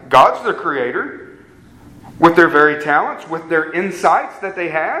 right? God's their creator. With their very talents, with their insights that they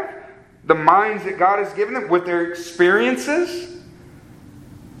have, the minds that God has given them, with their experiences,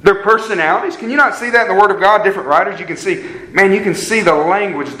 their personalities. Can you not see that in the Word of God? Different writers, you can see the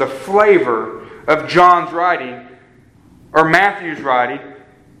language, the flavor of John's writing or Matthew's writing.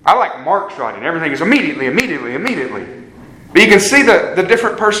 I like Mark's writing. Everything is immediately. But you can see the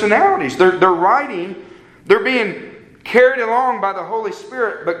different personalities. They're writing, they're being carried along by the Holy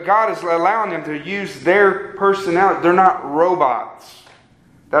Spirit, but God is allowing them to use their personality. They're not robots.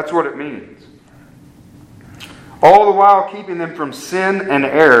 That's what it means. All the while keeping them from sin and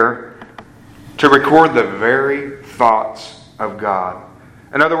error to record the very thoughts of God.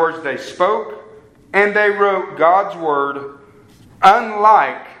 In other words, they spoke and they wrote God's Word,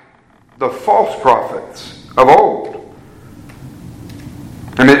 unlike the false prophets of old.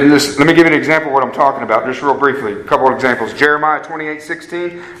 And let me give you an example of what I'm talking about, just real briefly. A couple of examples. Jeremiah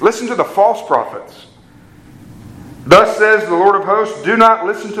 28:16. Listen to the false prophets. Thus says the Lord of hosts, do not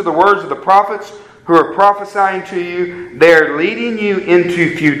listen to the words of the prophets who are prophesying to you. They are leading you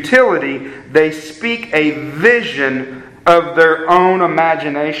into futility. They speak a vision of their own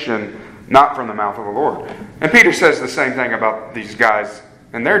imagination, not from the mouth of the Lord. And Peter says the same thing about these guys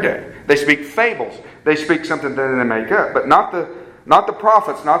in their day. They speak fables. They speak something that they make up, but not the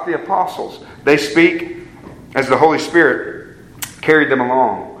prophets, not the apostles. They speak as the Holy Spirit carried them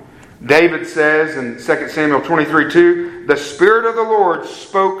along. David says in 2 Samuel 23:2, the Spirit of the Lord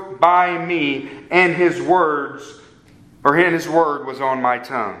spoke by me, and His word was on my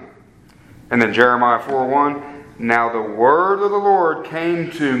tongue. And then Jeremiah 4:1, now the word of the Lord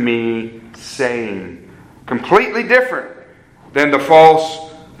came to me, saying. Completely different than the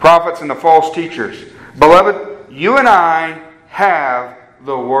false prophets and the false teachers. Beloved, you and I have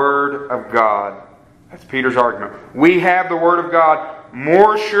the Word of God. That's Peter's argument. We have the Word of God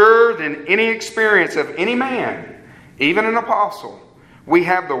more sure than any experience of any man, even an apostle. We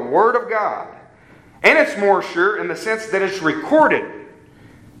have the Word of God. And it's more sure in the sense that it's recorded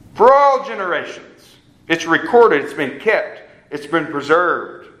for all generations. It's recorded, it's been kept, it's been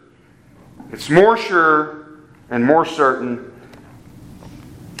preserved. It's more sure and more certain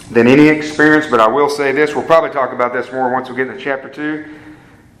than any experience, but I will say this, we'll probably talk about this more once we get into chapter 2.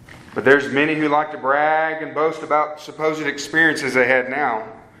 But there's many who like to brag and boast about supposed experiences they had now.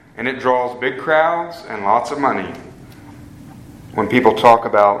 And it draws big crowds and lots of money. When people talk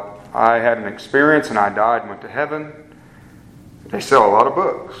about, I had an experience and I died and went to heaven, they sell a lot of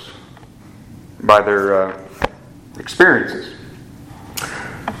books by their experiences.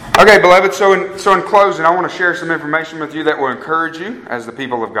 Okay, beloved, so in closing, I want to share some information with you that will encourage you as the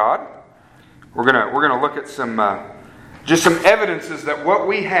people of God. We're gonna look at some evidences that what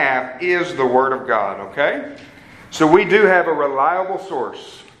we have is the Word of God, okay? So we do have a reliable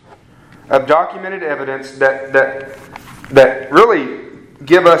source of documented evidence that really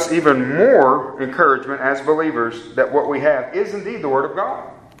give us even more encouragement as believers that what we have is indeed the Word of God.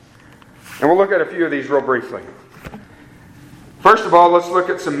 And we'll look at a few of these real briefly. First of all, let's look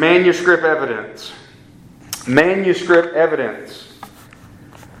at some manuscript evidence. Manuscript evidence.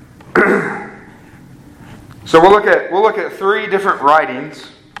 So we'll look at 3 different writings,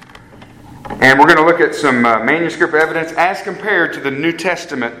 and we're going to look at some manuscript evidence as compared to the New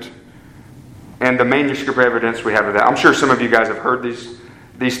Testament and the manuscript evidence we have of that. I'm sure some of you guys have heard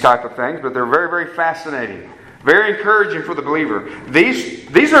these type of things, but they're very, very fascinating, very encouraging for the believer.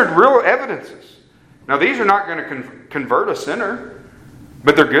 These are real evidences. Now, these are not going to convert a sinner,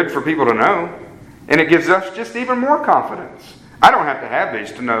 but they're good for people to know, and it gives us just even more confidence. I don't have to have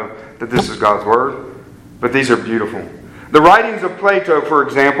these to know that this is God's Word. But these are beautiful. The writings of Plato, for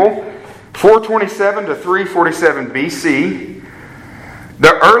example, 427 to 347 BC.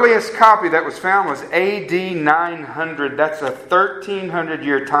 The earliest copy that was found was AD 900. That's a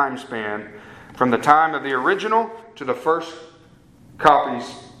 1,300-year time span from the time of the original to the first copies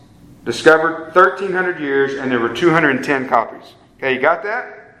discovered. 1,300 years, and there were 210 copies. Okay, you got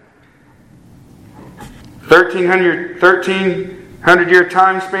that? 1,300-year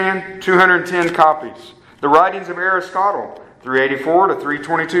time span, 210 copies. The writings of Aristotle, 384 to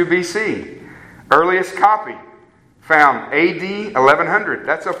 322 BC. Earliest copy found AD 1100.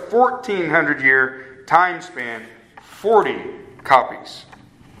 That's a 1,400-year time span, 40 copies.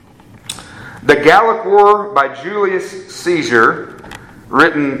 The Gallic War by Julius Caesar,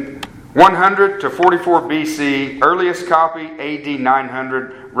 written 100 to 44 BC, earliest copy AD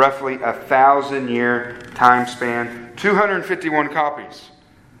 900, roughly 1,000-year time span, 251 copies.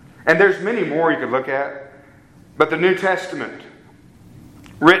 And there's many more you could look at. But the New Testament,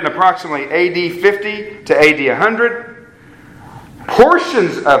 written approximately AD 50 to AD 100,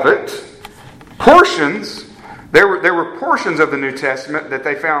 portions of it, there were portions of the New Testament that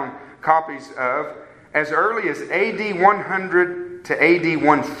they found copies of as early as AD 100 to AD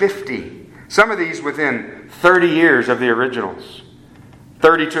 150. Some of these within 30 years of the originals.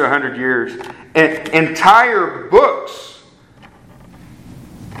 30 to 100 years. And entire books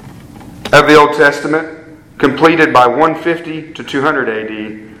of the Old Testament completed by 150 to 200 AD.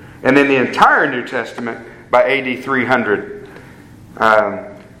 And then the entire New Testament by AD 300.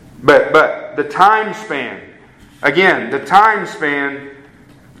 But the time span, again, the time span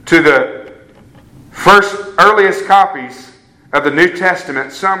to the first earliest copies of the New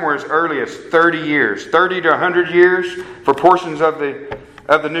Testament, some were as early as 30 years. 30 to 100 years for portions of the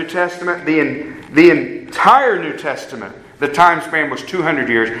New Testament. The entire New Testament, the time span was 200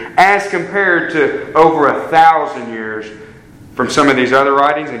 years, as compared to over 1,000 years from some of these other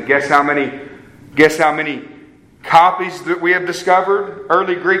writings. And guess how many copies that we have discovered?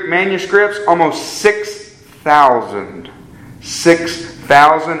 Early Greek manuscripts, almost 6,000.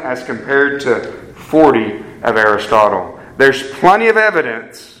 6,000 as compared to 40 of Aristotle. There's plenty of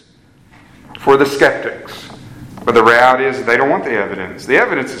evidence for the skeptics. But the reality is they don't want the evidence. The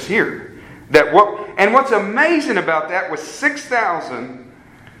evidence is here. What's amazing about that was 6,000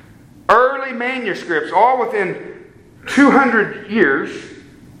 early manuscripts, all within 200 years.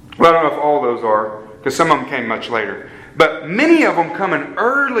 Well, I don't know if all those are, because some of them came much later. But many of them coming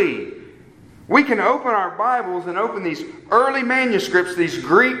early. We can open our Bibles and open these early manuscripts, these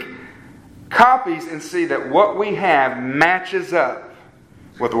Greek copies, and see that what we have matches up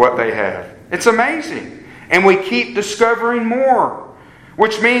with what they have. It's amazing. And we keep discovering more,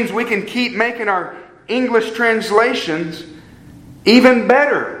 which means we can keep making our English translations even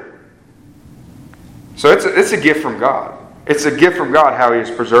better. So it's a gift from God. It's a gift from God how He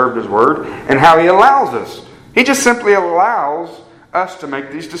has preserved His Word and how He allows us. He just simply allows us to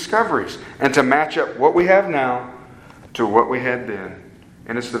make these discoveries and to match up what we have now to what we had then.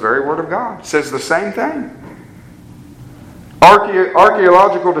 And it's the very Word of God. It says the same thing.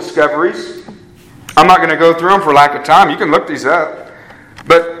 Archaeological discoveries. I'm not going to go through them for lack of time. You can look these up.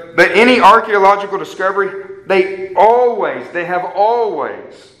 But any archaeological discovery, they have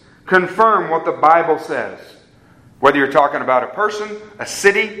always confirmed what the Bible says. Whether you're talking about a person, a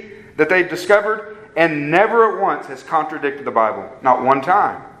city that they've discovered, and never at once has contradicted the Bible. Not one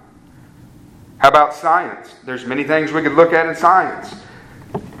time. How about science? There's many things we could look at in science.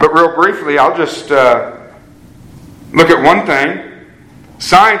 But real briefly, I'll just look at one thing.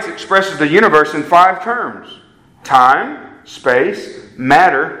 Science expresses the universe in 5 terms. Time, space,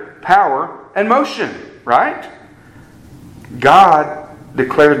 matter, power, and motion. Right? God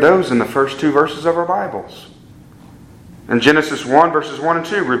declared those in the first 2 verses of our Bibles. In Genesis 1, verses 1 and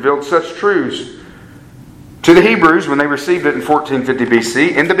 2, revealed such truths to the Hebrews when they received it in 1450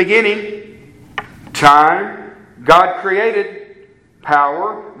 BC. In the beginning, time, God created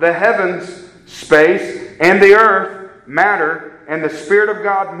power, the heavens, space, and the earth, matter, and the Spirit of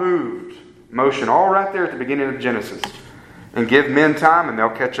God moved. Motion, all right there at the beginning of Genesis. And give men time and they'll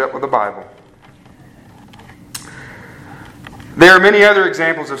catch up with the Bible. There are many other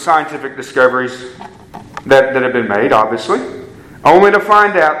examples of scientific discoveries that have been made, obviously, only to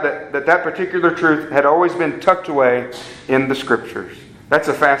find out that particular truth had always been tucked away in the Scriptures. That's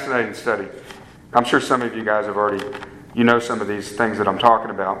a fascinating study. I'm sure some of you guys have already, some of these things that I'm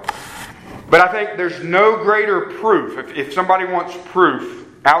talking about. But I think there's no greater proof, if somebody wants proof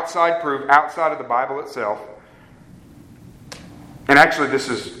outside of the Bible itself, and actually this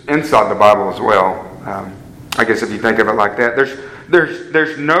is inside the Bible as well, I guess if you think of it like that,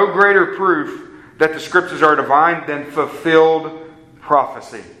 there's no greater proof that the Scriptures are divine than fulfilled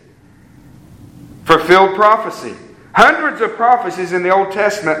prophecy. fulfilled prophecy. Hundreds of prophecies in the Old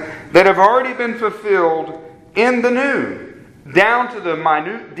Testament that have already been fulfilled in the New, down to the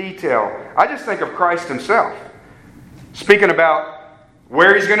minute detail. I just think of Christ Himself. Speaking about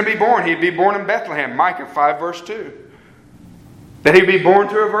where He's going to be born. He'd be born in Bethlehem, Micah 5 verse 2. That He'd be born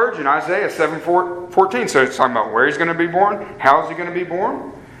to a virgin, Isaiah 7:14. So it's talking about where He's going to be born, how is He going to be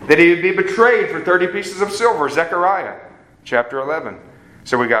born. That He would be betrayed for 30 pieces of silver, Zechariah chapter 11.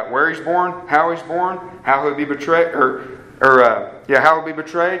 So we got where He's born, how He's born, how He'll be betrayed, how He'll be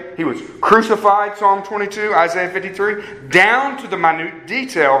betrayed. He was crucified, Psalm 22, Isaiah 53, down to the minute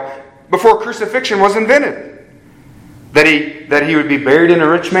detail before crucifixion was invented. That he would be buried in a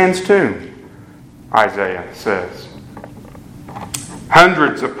rich man's tomb, Isaiah says.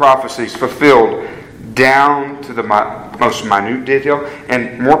 Hundreds of prophecies fulfilled down to the most minute detail,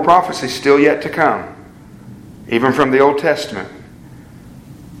 and more prophecies still yet to come, even from the Old Testament,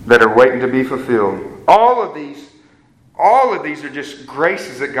 that are waiting to be fulfilled. All of these are just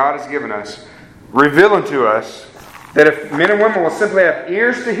graces that God has given us, revealing to us that if men and women will simply have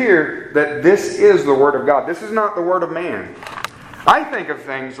ears to hear that this is the Word of God. This is not the Word of man. I think of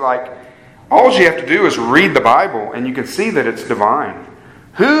things like, all you have to do is read the Bible and you can see that it's divine.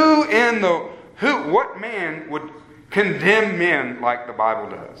 What man would condemn men like the Bible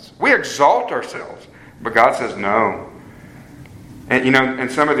does? We exalt ourselves, but God says no. And in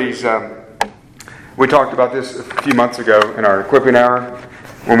some of these, we talked about this a few months ago in our equipping hour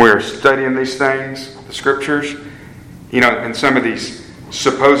when we were studying these things, the Scriptures. In some of these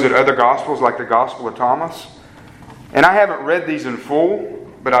supposed other Gospels, like the Gospel of Thomas. And I haven't read these in full,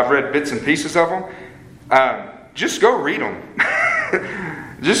 but I've read bits and pieces of them. Just go read them.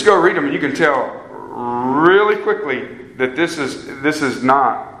 Just go read them, and you can tell really quickly that this is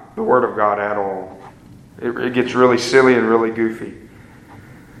not the Word of God at all. It gets really silly and really goofy.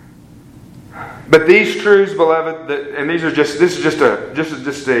 But these truths, beloved, this is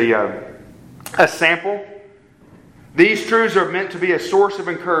just a sample. These truths are meant to be a source of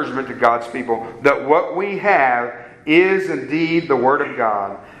encouragement to God's people, that what we have is indeed the Word of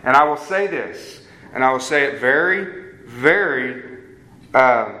God. And I will say this, and I will say it very, very,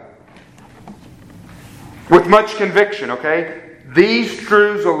 with much conviction, okay? These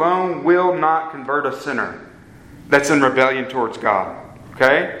truths alone will not convert a sinner that's in rebellion towards God,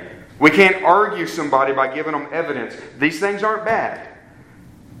 okay? We can't argue somebody by giving them evidence. These things aren't bad.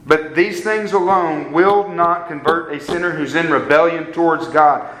 But these things alone will not convert a sinner who's in rebellion towards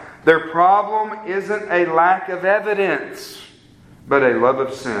God. Their problem isn't a lack of evidence, but a love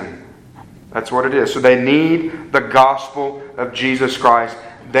of sin. That's what it is. So they need the gospel of Jesus Christ.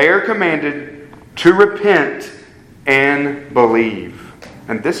 They are commanded to repent and believe.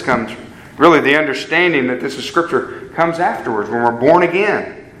 And this comes, really the understanding that this is Scripture comes afterwards when we're born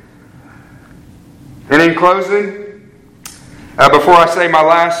again. And in closing, before I say my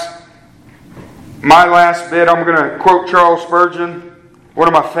last bit, I'm going to quote Charles Spurgeon, one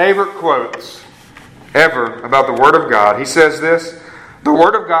of my favorite quotes ever about the Word of God. He says this: "The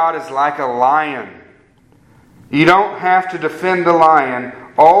Word of God is like a lion. You don't have to defend the lion.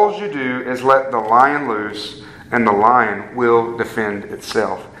 All you do is let the lion loose, and the lion will defend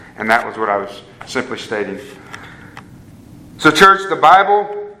itself." And that was what I was simply stating. So, church, the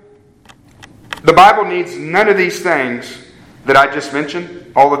Bible needs none of these things that I just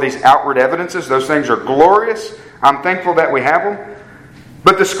mentioned, all of these outward evidences. Those things are glorious. I'm thankful that we have them.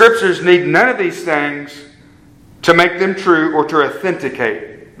 But the Scriptures need none of these things to make them true or to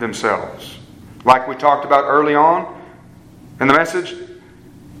authenticate themselves. Like we talked about early on in the message,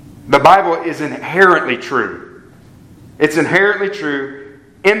 the Bible is inherently true. It's inherently true,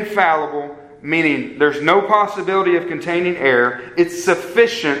 infallible, meaning there's no possibility of containing error. It's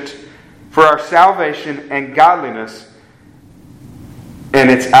sufficient for our salvation and godliness. And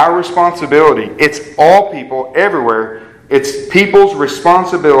it's our responsibility. It's all people everywhere. It's people's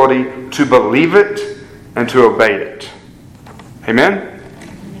responsibility to believe it and to obey it. Amen?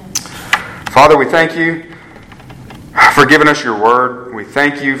 Father, we thank you for giving us your word. We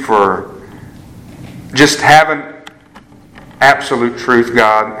thank you for just having absolute truth,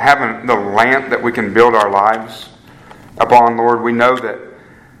 God. Having the lamp that we can build our lives upon, Lord. We know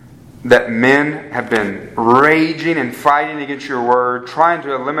that men have been raging and fighting against your word, trying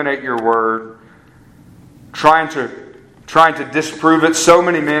to eliminate your word, trying to disprove it. So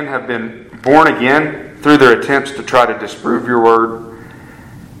many men have been born again through their attempts to try to disprove your word.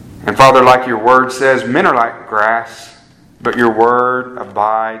 And Father, like your word says, men are like grass, but your word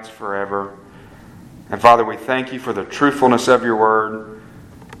abides forever. And Father, we thank you for the truthfulness of your word.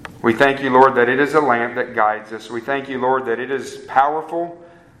 We thank you, Lord, that it is a lamp that guides us. We thank you, Lord, that it is powerful,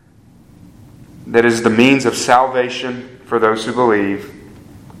 that is the means of salvation for those who believe.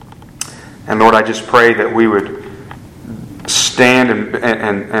 And Lord, I just pray that we would stand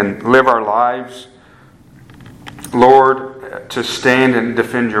and live our lives, Lord, to stand and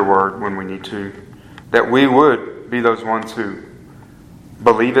defend your word when we need to. That we would be those ones who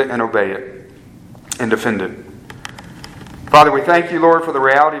believe it and obey it and defend it. Father, we thank you, Lord, for the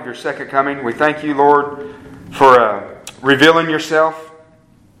reality of your second coming. We thank you, Lord, for revealing yourself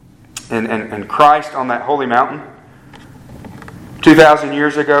and Christ on that holy mountain 2,000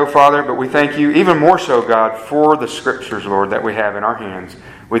 years ago, Father. But we thank you even more so, God, for the Scriptures, Lord, that we have in our hands.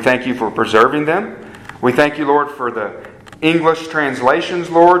 We thank you for preserving them. We thank you, Lord, for the English translations,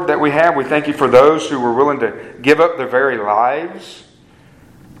 Lord, that we have. We thank you for those who were willing to give up their very lives,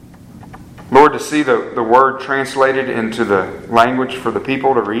 Lord, to see the word translated into the language for the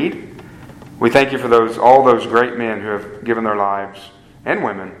people to read. We thank you for all those great men who have given their lives, and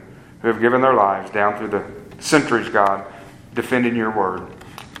women who have given their lives down through the centuries, God, defending your word.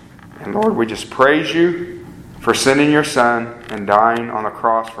 And Lord, we just praise you for sending your Son and dying on the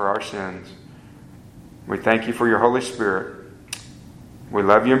cross for our sins. We thank you for your Holy Spirit. We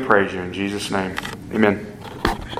love you and praise you in Jesus' name. Amen.